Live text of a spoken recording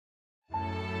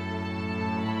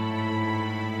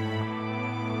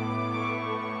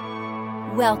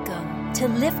Welcome to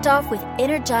Lift Off with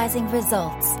Energizing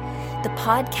Results, the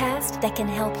podcast that can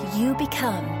help you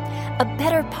become a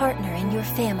better partner in your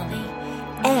family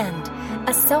and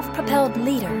a self-propelled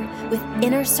leader with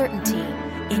inner certainty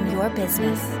in your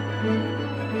business.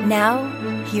 Now,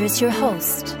 here's your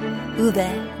host,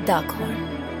 Uwe Daghorn.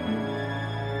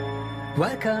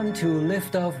 Welcome to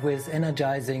Lift Off with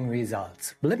Energizing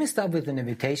Results. Let me start with an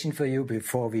invitation for you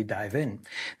before we dive in.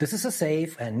 This is a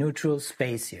safe and neutral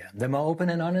space here. The more open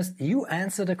and honest you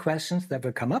answer the questions that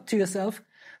will come up to yourself,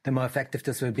 the more effective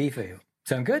this will be for you.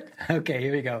 Sound good? Okay,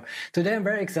 here we go. Today I'm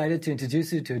very excited to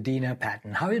introduce you to Dina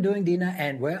Patton. How are you doing, Dina,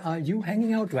 and where are you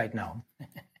hanging out right now?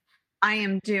 I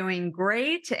am doing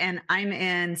great, and I'm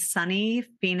in sunny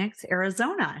Phoenix,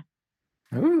 Arizona.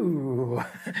 Ooh,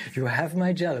 you have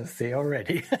my jealousy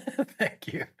already.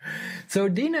 Thank you. So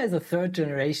Dina is a third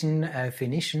generation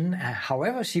Phoenician.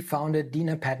 However, she founded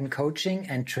Dina Patton Coaching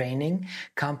and Training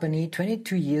Company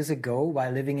 22 years ago while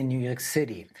living in New York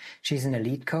City. She's an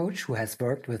elite coach who has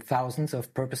worked with thousands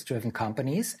of purpose-driven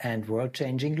companies and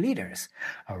world-changing leaders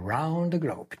around the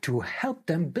globe to help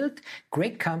them build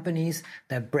great companies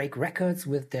that break records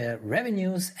with their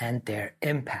revenues and their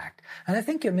impact. And I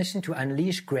think your mission to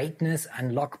unleash greatness,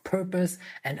 unlock purpose,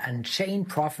 and unchain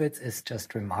profits is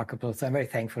just remarkable. So I'm very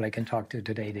thankful I can talk to you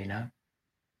today, Dina.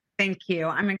 Thank you.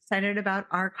 I'm excited about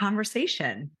our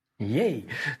conversation. Yay.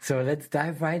 So let's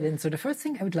dive right in. So the first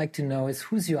thing I would like to know is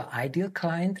who's your ideal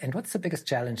client and what's the biggest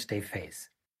challenge they face?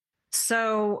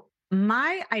 So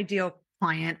my ideal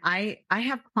client, I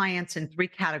have clients in three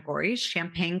categories: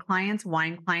 champagne clients,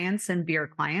 wine clients, and beer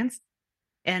clients.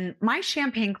 And my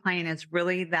champagne client is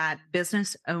really that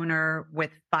business owner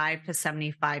with 5 to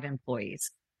 75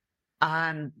 employees.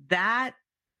 That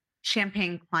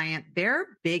champagne client, their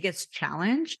biggest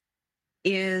challenge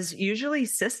is usually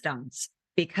systems,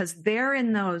 because they're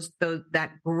in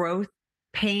that growth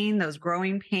pain, those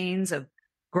growing pains of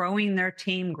growing their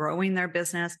team, growing their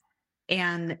business.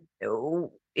 And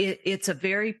it's a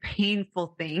very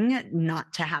painful thing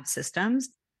not to have systems.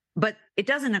 But it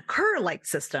doesn't occur like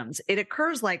systems. It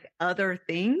occurs like other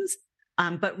things,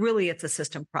 but really it's a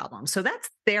system problem. So that's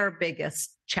their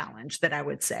biggest challenge that I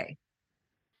would say.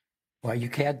 Well, you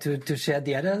care to share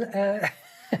the other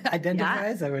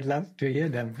identifiers? Yeah. I would love to hear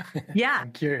them. Yeah.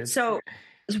 I'm curious. So,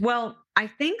 well, I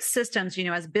think systems,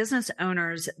 as business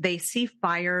owners, they see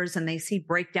fires and they see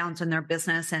breakdowns in their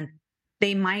business, and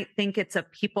they might think it's a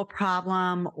people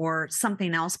problem or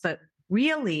something else, but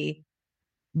really,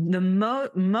 the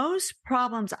most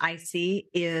problems I see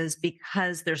is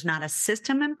because there's not a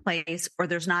system in place, or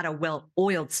there's not a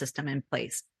well-oiled system in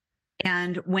place.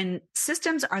 And when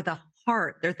systems are the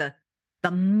heart, they're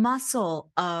the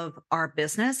muscle of our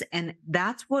business, and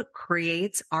that's what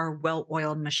creates our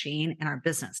well-oiled machine in our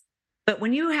business. But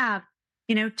when you have,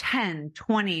 10,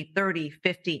 20, 30,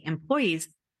 50 employees,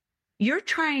 you're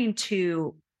trying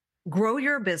to grow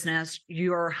your business.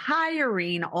 You're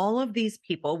hiring all of these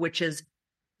people, which is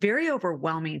very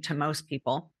overwhelming to most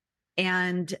people.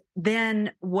 And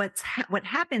then what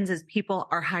happens is people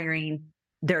are hiring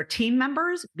their team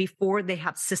members before they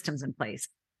have systems in place.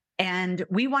 And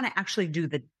we want to actually do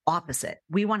the opposite.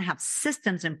 We want to have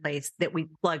systems in place that we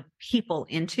plug people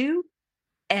into,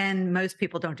 and most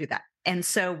people don't do that. And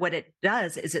so what it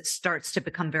does is it starts to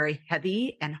become very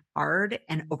heavy and hard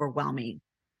and overwhelming.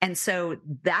 And so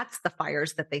that's the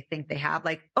fires that they think they have,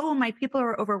 like, oh, my people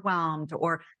are overwhelmed,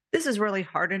 or this is really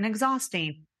hard and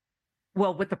exhausting.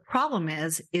 Well, what the problem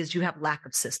is you have lack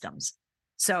of systems.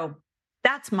 So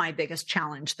that's my biggest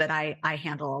challenge that I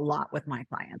handle a lot with my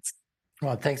clients.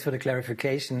 Well, thanks for the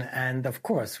clarification. And of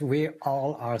course, we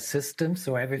all are systems,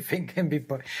 so everything can be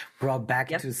brought back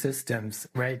to systems,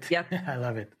 right? Yep. I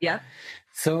love it. Yeah.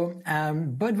 So,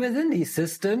 but within these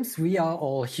systems, we are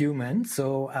all human.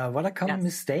 So what are common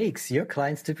mistakes your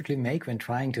clients typically make when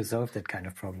trying to solve that kind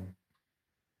of problem?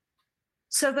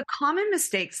 So the common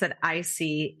mistakes that I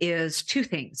see is two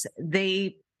things.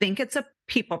 They think it's a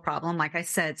people problem, like I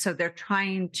said. So they're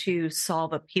trying to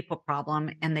solve a people problem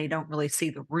and they don't really see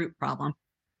the root problem.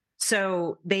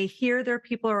 So they hear their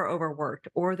people are overworked,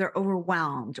 or they're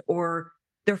overwhelmed, or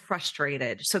they're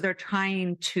frustrated. So they're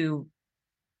trying to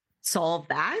solve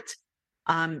that,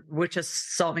 which is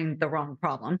solving the wrong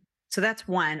problem. So that's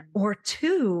one. Or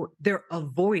two, they're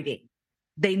avoiding.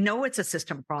 They know it's a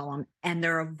system problem and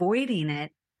they're avoiding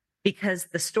it because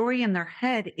the story in their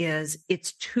head is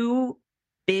it's too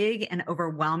big and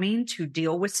overwhelming to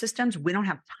deal with systems. We don't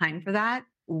have time for that.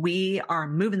 We are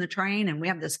moving the train and we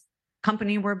have this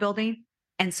company we're building.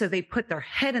 And so they put their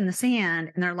head in the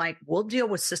sand and they're like, we'll deal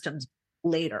with systems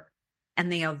later.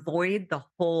 And they avoid the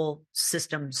whole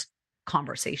systems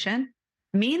conversation.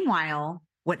 Meanwhile,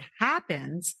 what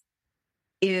happens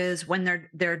is when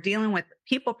they're dealing with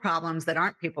people problems that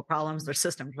aren't people problems, they're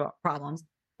system problems,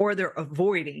 or they're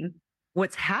avoiding,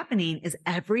 what's happening is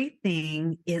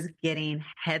everything is getting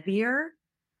heavier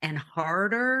and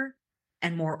harder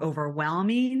and more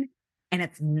overwhelming, and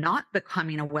it's not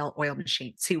becoming a well-oiled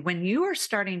machine. See, when you are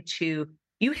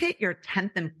you hit your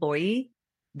 10th employee,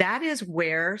 that is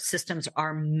where systems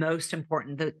are most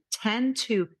important. The 10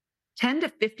 to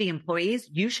 50 employees,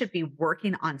 you should be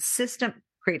working on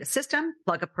create a system,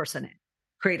 plug a person in,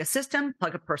 create a system,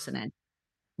 plug a person in.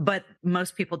 But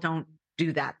most people don't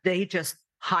do that. They just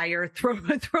hire,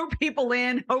 throw people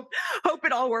in, hope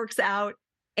it all works out.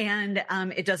 And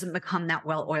it doesn't become that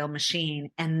well-oiled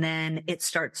machine. And then it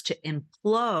starts to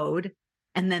implode.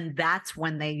 And then that's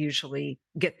when they usually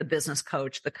get the business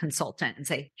coach, the consultant, and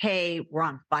say, hey, we're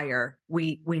on fire.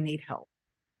 We need help.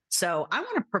 So I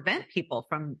want to prevent people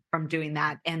from doing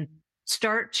that and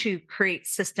start to create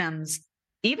systems.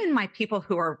 Even my people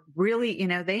who are really,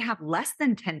 they have less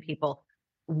than 10 people,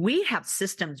 we have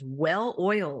systems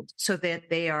well-oiled so that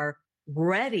they are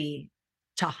ready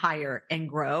to hire and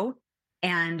grow,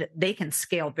 and they can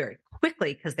scale very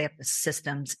quickly because they have the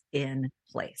systems in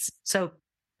place. So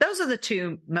those are the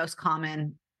two most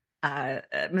common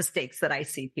mistakes that I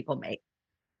see people make.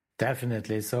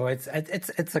 Definitely. So it's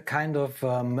a kind of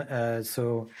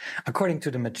so according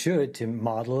to the maturity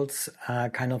models,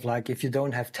 kind of like if you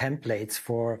don't have templates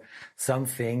for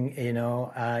something,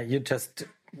 you're just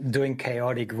doing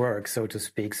chaotic work, so to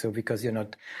speak. So because you're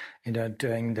not,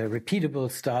 doing the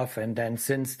repeatable stuff, and then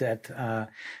since that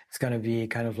it's going to be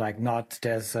kind of like not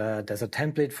there's a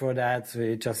template for that, so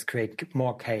you just create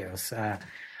more chaos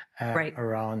right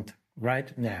around.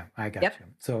 Right? Yeah, I got Yep. you.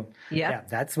 So yeah,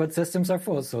 that's what systems are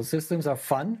for. So systems are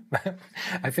fun.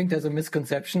 I think there's a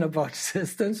misconception about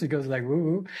systems because like,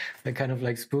 woo, they're kind of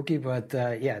like spooky, but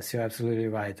yes, you're absolutely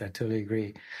right. I totally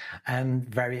agree. And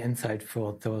very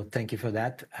insightful. So thank you for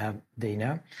that,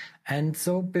 Dana. And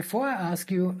so before I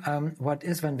ask you, what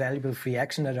is one valuable free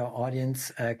action that our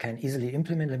audience can easily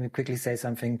implement, let me quickly say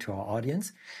something to our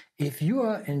audience. If you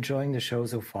are enjoying the show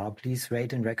so far, please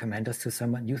rate and recommend us to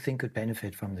someone you think could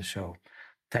benefit from the show.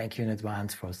 Thank you in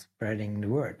advance for spreading the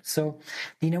word. So,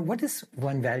 Dina, what is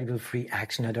one valuable free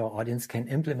action that our audience can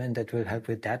implement that will help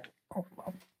with that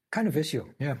kind of issue?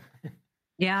 Yeah.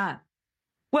 Yeah.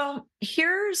 Well,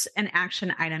 here's an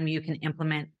action item you can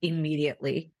implement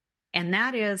immediately. And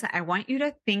that is, I want you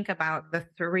to think about the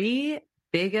 3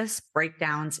 biggest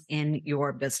breakdowns in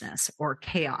your business or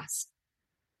chaos.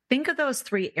 Think of those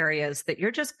 3 areas that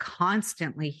you're just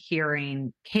constantly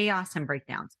hearing chaos and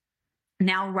breakdowns.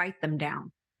 Now write them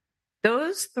down.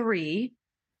 Those 3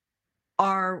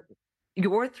 are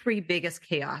your 3 biggest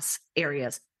chaos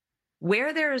areas.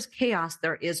 Where there is chaos,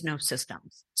 there is no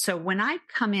systems. So when I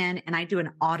come in and I do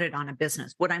an audit on a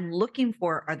business, what I'm looking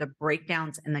for are the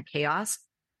breakdowns and the chaos,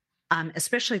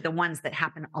 especially the ones that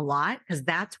happen a lot, because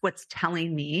that's what's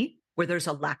telling me where there's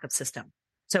a lack of system.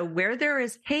 So where there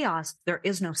is chaos, there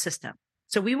is no system.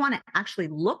 So we want to actually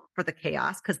look for the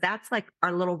chaos because that's like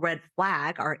our little red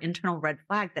flag, our internal red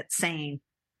flag that's saying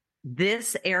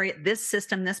this area, this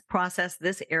system, this process,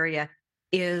 this area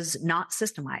is not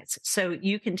systemized. So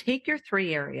you can take your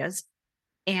 3 areas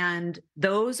and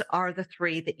those are the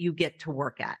 3 that you get to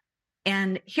work at.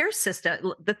 And here's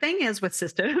system. The thing is with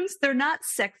systems, they're not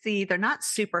sexy. They're not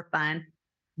super fun,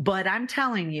 but I'm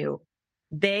telling you,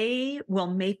 they will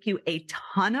make you a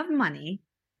ton of money.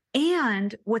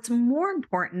 And what's more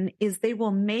important is they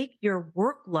will make your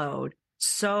workload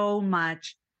so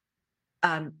much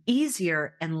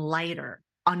easier and lighter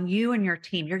on you and your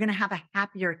team. You're going to have a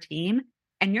happier team,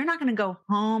 and you're not going to go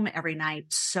home every night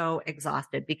so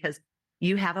exhausted because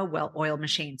you have a well-oiled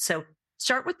machine. So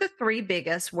start with the 3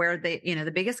 biggest where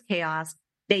the biggest chaos.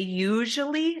 They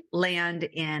usually land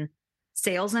in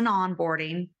sales and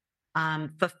onboarding,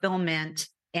 fulfillment,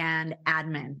 and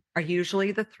admin are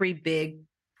usually the 3 big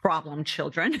problem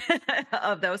children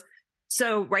of those.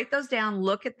 So write those down,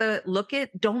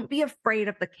 don't be afraid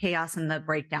of the chaos and the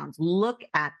breakdowns, look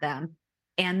at them,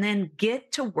 and then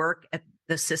get to work at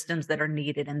the systems that are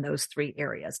needed in those 3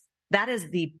 areas. That is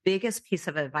the biggest piece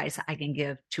of advice I can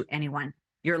give to anyone.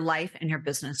 Your life and your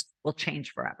business will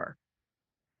change forever.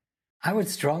 I would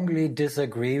strongly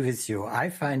disagree with you.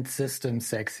 I find systems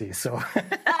sexy, so.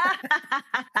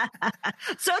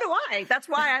 So do I. That's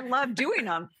why I love doing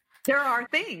them. There are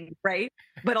things, right?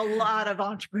 But a lot of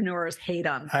entrepreneurs hate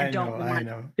them and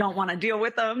don't want to deal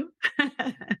with them.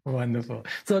 Wonderful.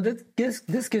 So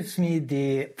this gives me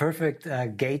the perfect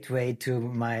gateway to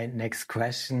my next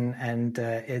question, and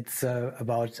it's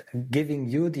about giving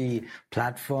you the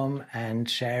platform and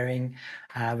sharing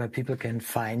where people can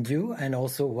find you, and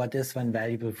also what is one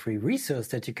valuable free resource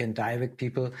that you can direct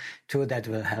people to that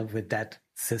will help with that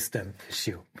system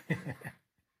issue.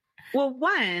 Well,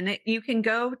 one, you can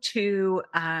go to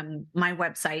my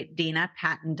website,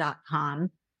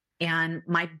 dinapatton.com, and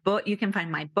my book, you can find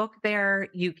my book there.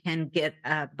 You can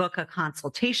book a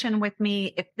consultation with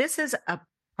me. If this is a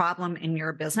problem in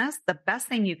your business, the best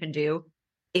thing you can do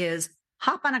is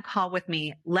hop on a call with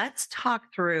me. Let's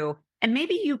talk through, and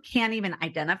maybe you can't even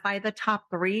identify the top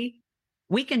 3.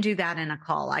 We can do that in a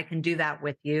call. I can do that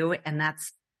with you. And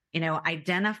that's,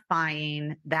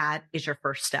 identifying that is your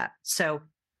first step. So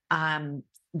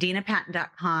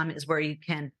dinapatton.com is where you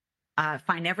can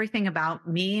find everything about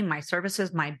me, my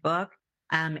services, my book.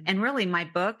 And really, my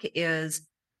book is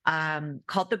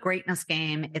called The Greatness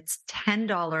Game. It's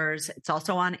 $10. It's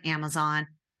also on Amazon.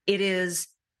 It is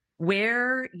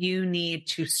where you need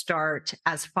to start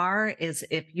as far as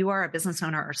if you are a business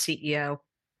owner or CEO.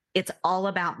 It's all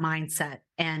about mindset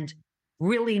and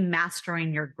really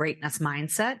mastering your greatness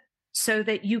mindset so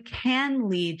that you can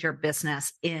lead your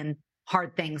business in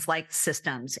hard things like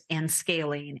systems and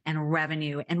scaling and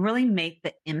revenue and really make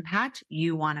the impact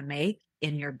you want to make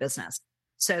in your business.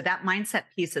 So that mindset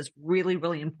piece is really,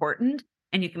 really important.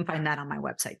 And you can find that on my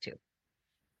website too.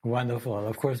 Wonderful.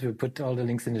 Of course, we'll put all the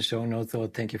links in the show notes. So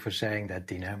thank you for sharing that,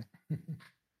 Dina.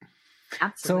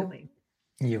 Absolutely.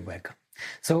 So, you're welcome.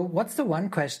 So what's the one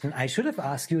question I should have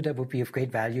asked you that would be of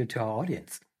great value to our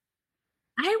audience?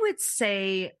 I would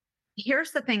say,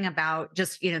 here's the thing about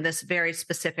just, this very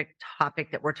specific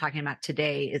topic that we're talking about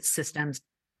today, it's systems,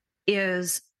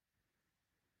 is,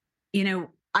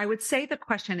 I would say the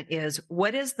question is,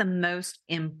 what is the most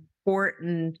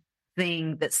important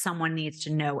thing that someone needs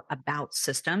to know about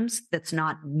systems that's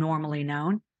not normally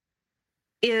known?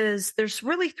 There's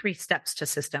really 3 steps to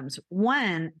systems.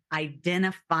 One,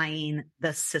 identifying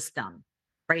the system,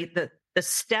 right? The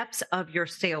steps of your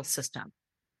sales system.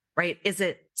 Right? Is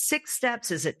it 6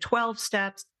 steps? Is it 12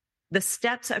 steps? The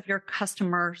steps of your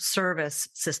customer service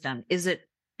system. Is it,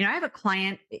 I have a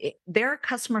client, their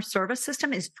customer service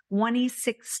system is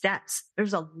 26 steps.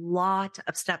 There's a lot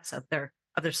of steps of their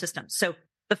system. So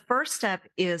the first step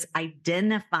is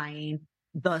identifying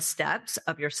the steps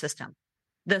of your system.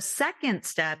 The second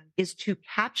step is to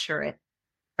capture it,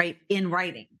 right, in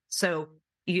writing. So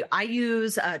I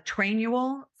use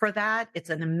Trainual for that. It's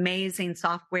an amazing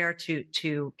software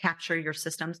to capture your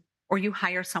systems, or you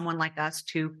hire someone like us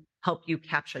to help you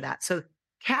capture that. So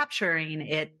capturing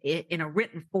it in a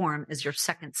written form is your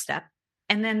second step.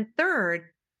 And then third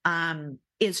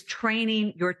is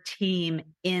training your team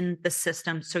in the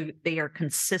system so they are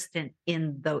consistent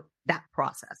in that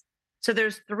process. So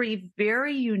there's 3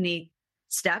 very unique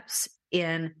steps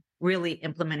in really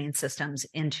implementing systems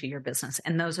into your business.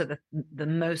 And those are the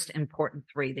most important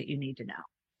 3 that you need to know.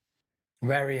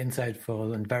 Very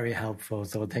insightful and very helpful.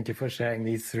 So thank you for sharing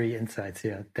these 3 insights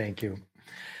here. Thank you.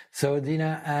 So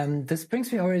Dina, this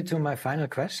brings me already to my final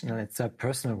question, and it's a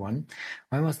personal one.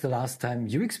 When was the last time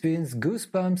you experienced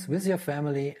goosebumps with your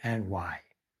family, and why?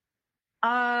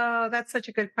 Oh, that's such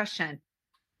a good question.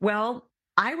 Well,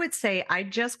 I would say I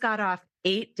just got off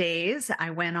 8 days.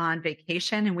 I went on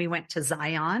vacation and we went to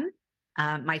Zion,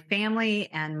 my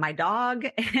family and my dog.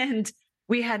 And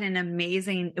we had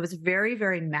it was very,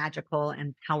 very magical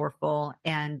and powerful.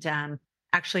 And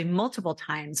actually multiple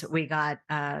times we got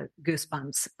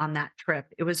goosebumps on that trip.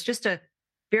 It was just a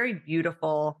very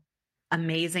beautiful,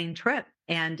 amazing trip.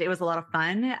 And it was a lot of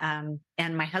fun.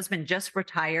 And my husband just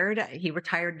retired. He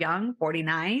retired young,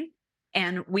 49.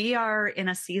 And we are in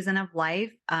a season of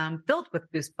life filled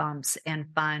with goosebumps and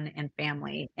fun and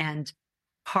family. And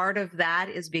part of that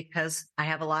is because I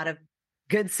have a lot of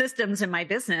good systems in my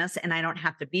business and I don't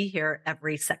have to be here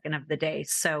every second of the day.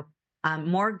 So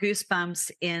more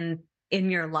goosebumps in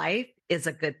your life is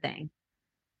a good thing.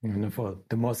 Wonderful.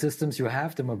 The more systems you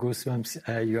have, the more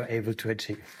goosebumps you're able to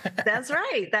achieve. That's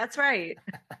right. That's right.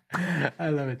 I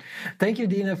love it. Thank you,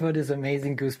 Dina, for this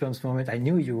amazing goosebumps moment. I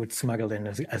knew you would smuggle in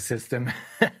a system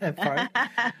part.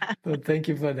 So thank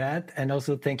you for that. And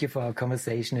also thank you for our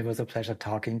conversation. It was a pleasure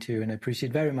talking to you, and I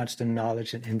appreciate very much the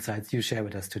knowledge and insights you share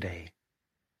with us today.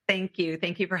 Thank you.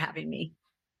 Thank you for having me.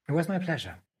 It was my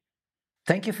pleasure.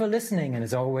 Thank you for listening. And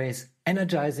as always,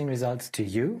 energizing results to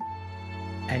you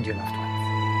and your loved ones.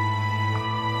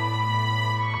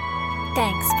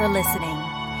 Thanks for listening.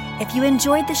 If you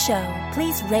enjoyed the show,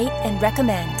 please rate and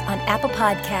recommend on Apple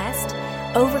Podcast,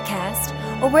 Overcast,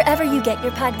 or wherever you get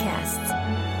your podcasts.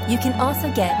 You can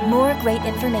also get more great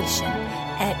information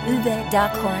at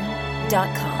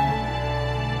uvedackhorn.com.